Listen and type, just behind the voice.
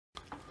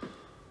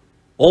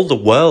All the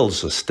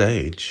world's a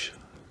stage,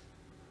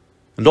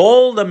 and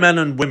all the men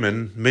and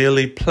women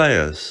merely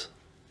players.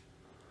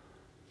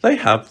 They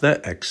have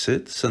their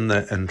exits and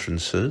their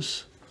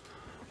entrances,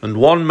 and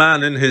one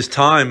man in his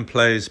time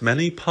plays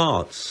many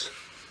parts,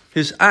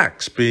 his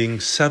acts being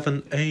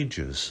 7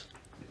 ages.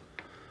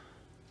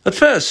 At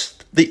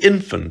first, the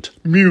infant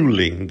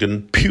mewling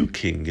and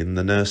puking in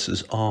the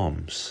nurse's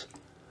arms,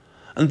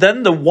 and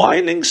then the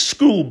whining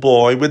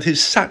schoolboy with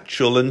his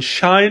satchel and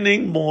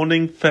shining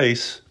morning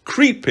face,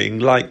 creeping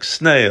like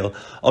snail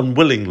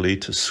unwillingly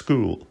to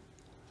school.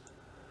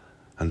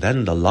 And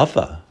then the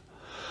lover,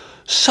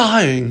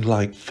 sighing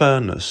like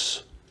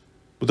furnace,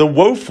 with a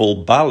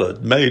woeful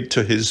ballad made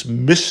to his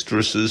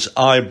mistress's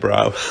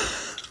eyebrow.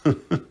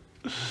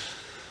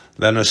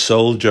 Then a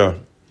soldier,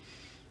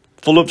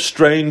 full of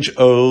strange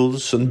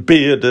oaths and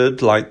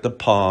bearded like the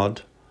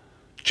pard,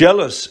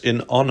 jealous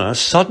in honour,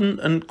 sudden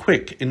and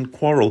quick in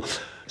quarrel,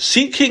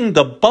 seeking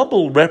the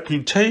bubble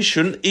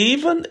reputation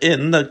even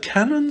in the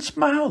cannon's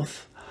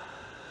mouth.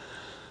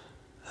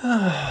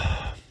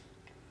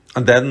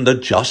 And then the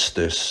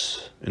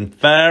justice, in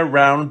fair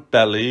round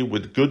belly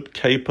with good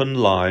capon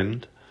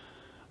lined,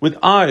 with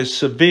eyes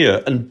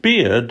severe and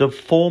beard of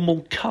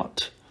formal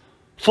cut,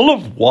 full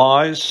of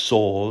wise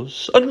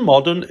saws and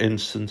modern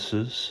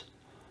instances,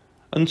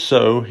 and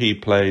so he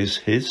plays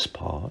his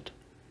part.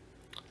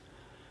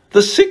 The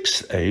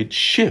 6th age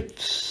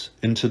shifts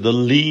into the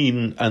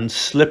lean and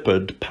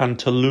slippered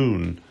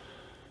pantaloon,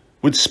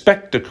 with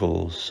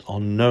spectacles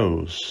on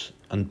nose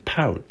and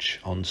pouch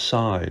on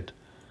side,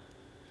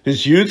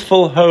 his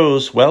youthful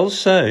hose well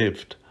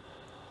saved,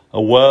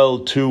 a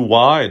world too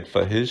wide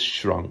for his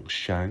shrunk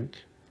shank,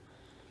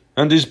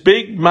 and his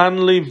big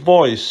manly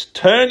voice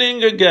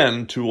turning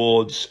again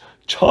towards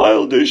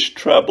childish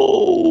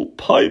treble,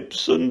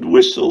 pipes and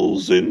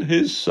whistles in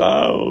his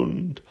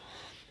sound.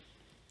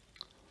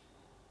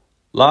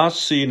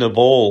 Last scene of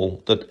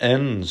all that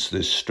ends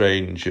this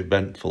strange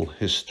eventful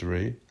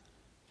history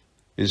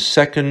is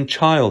second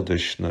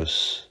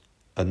childishness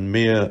and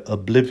mere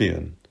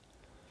oblivion.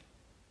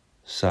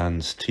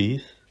 Sans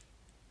teeth,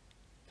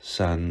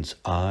 sans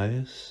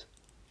eyes,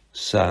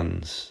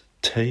 sans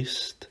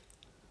taste,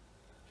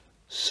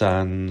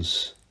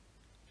 sans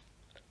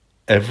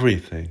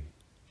everything.